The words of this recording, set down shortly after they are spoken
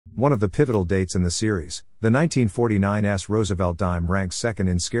One of the pivotal dates in the series, the 1949 Roosevelt dime ranks second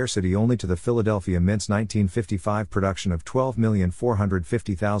in scarcity only to the Philadelphia Mint's 1955 production of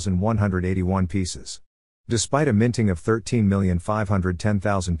 12,450,181 pieces. Despite a minting of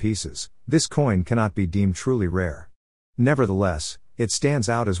 13,510,000 pieces, this coin cannot be deemed truly rare. Nevertheless, it stands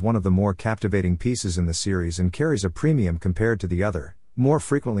out as one of the more captivating pieces in the series and carries a premium compared to the other, more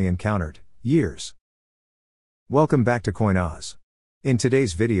frequently encountered, years. Welcome back to COİN Oz. In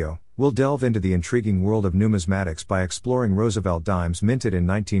today's video, we'll delve into the intriguing world of numismatics by exploring Roosevelt dimes minted in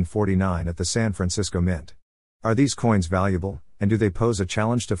 1949 at the San Francisco Mint. Are these coins valuable, and do they pose a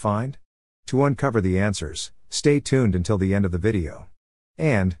challenge to find? To uncover the answers, stay tuned until the end of the video.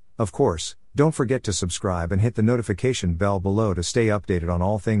 And, of course, don't forget to subscribe and hit the notification bell below to stay updated on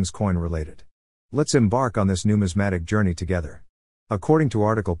all things coin related. Let's embark on this numismatic journey together. According to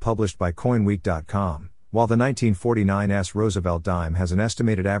article published by COINweek.com, while the 1949 Roosevelt dime has an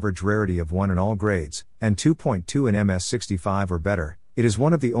estimated average rarity of 1 in all grades, and 2.2 in MS65 or better, it is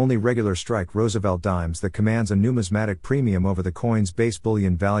one of the only regular strike Roosevelt dimes that commands a numismatic premium over the coin's base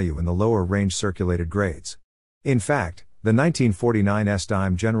bullion value in the lower range circulated grades. In fact, the 1949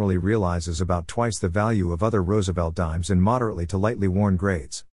 dime generally realizes about twice the value of other Roosevelt dimes in moderately to lightly worn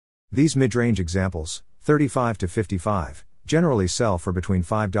grades. These mid-range examples, 35 to 55, generally sell for between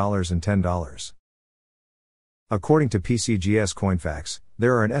 $5 and $10. According to PCGS CoinFacts,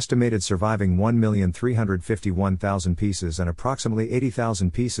 there are an estimated surviving 1,351,000 pieces and approximately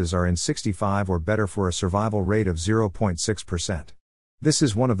 80,000 pieces are in 65 or better for a survival rate of 0.6%. This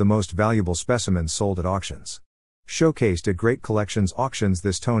is one of the most valuable specimens sold at auctions. Showcased at Great Collections auctions,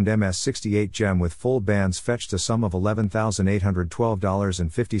 this toned MS68 gem with full bands fetched a sum of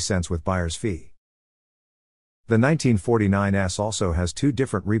 $11,812.50 with buyer's fee. The 1949 also has two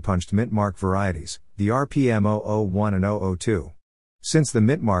different repunched mint mark varieties, the RPM 001 and 002. Since the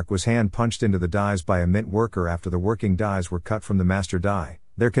mint mark was hand punched into the dies by a mint worker after the working dies were cut from the master die,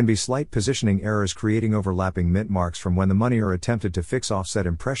 there can be slight positioning errors creating overlapping mint marks from when the money are attempted to fix offset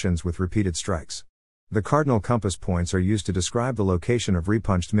impressions with repeated strikes. The cardinal compass points are used to describe the location of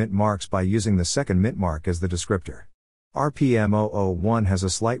repunched mint marks by using the second mint mark as the descriptor. RPM 001 has a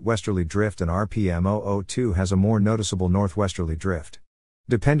slight westerly drift and RPM 002 has a more noticeable northwesterly drift.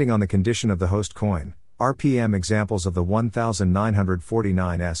 Depending on the condition of the host coin, RPM examples of the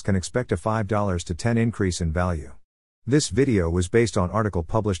 1949 can expect a $5 to $10 increase in value. This video was based on article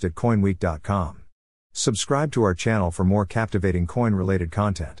published at COINweek.com. Subscribe to our channel for more captivating coin-related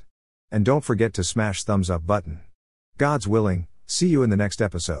content. And don't forget to smash thumbs up button. God's willing, see you in the next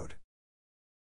episode.